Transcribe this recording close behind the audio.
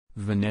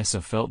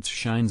Vanessa Feltz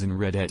shines in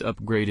red at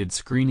upgraded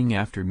screening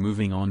after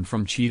moving on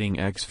from cheating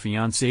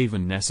ex-fiancé.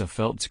 Vanessa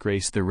Feltz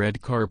graced the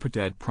red carpet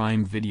at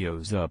Prime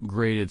Video's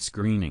upgraded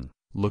screening,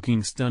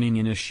 looking stunning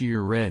in a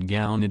sheer red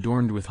gown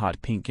adorned with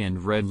hot pink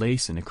and red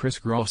lace in a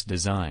crisscross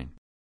design.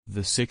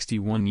 The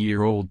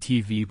 61-year-old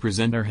TV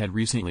presenter had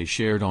recently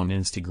shared on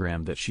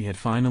Instagram that she had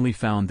finally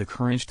found the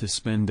courage to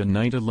spend a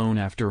night alone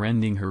after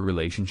ending her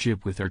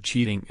relationship with her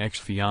cheating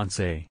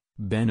ex-fiancé,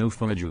 Ben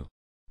Ofoedu.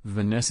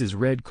 Vanessa's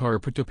red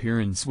carpet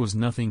appearance was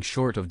nothing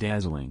short of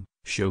dazzling,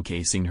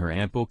 showcasing her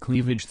ample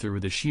cleavage through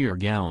the sheer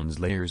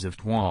gown's layers of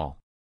toile.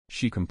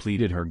 She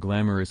completed her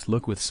glamorous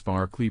look with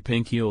sparkly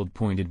pink-heeled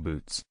pointed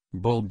boots,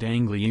 bold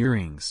dangly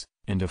earrings,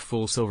 and a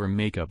full silver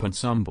makeup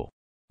ensemble.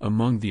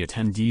 Among the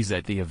attendees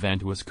at the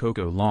event was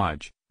Coco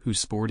Lodge, who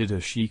sported a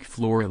chic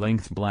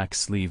floor-length black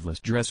sleeveless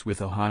dress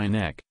with a high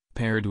neck,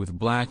 paired with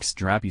black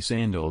strappy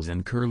sandals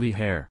and curly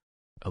hair.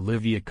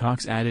 Olivia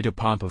Cox added a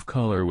pop of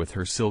color with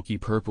her silky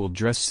purple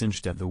dress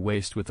cinched at the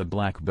waist with a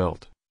black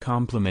belt,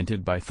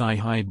 complemented by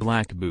thigh-high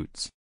black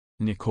boots.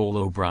 Nicole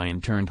O'Brien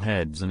turned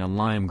heads in a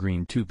lime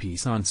green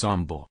two-piece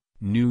ensemble,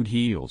 nude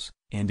heels,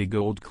 and a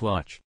gold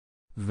clutch.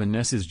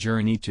 Vanessa's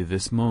journey to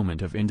this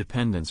moment of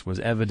independence was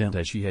evident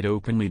as she had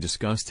openly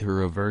discussed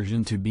her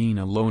aversion to being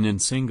alone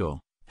and single,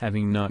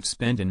 having not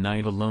spent a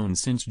night alone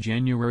since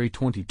January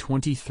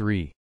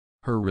 2023.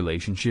 Her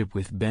relationship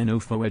with Ben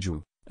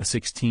Ofoedu, a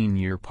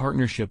 16-year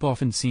partnership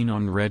often seen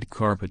on red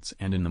carpets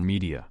and in the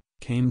media,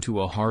 came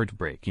to a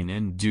heartbreaking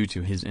end due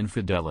to his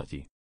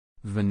infidelity.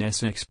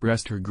 Vanessa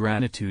expressed her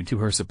gratitude to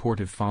her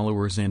supportive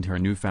followers and her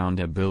newfound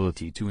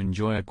ability to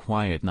enjoy a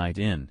quiet night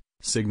in,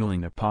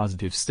 signaling a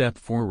positive step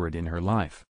forward in her life.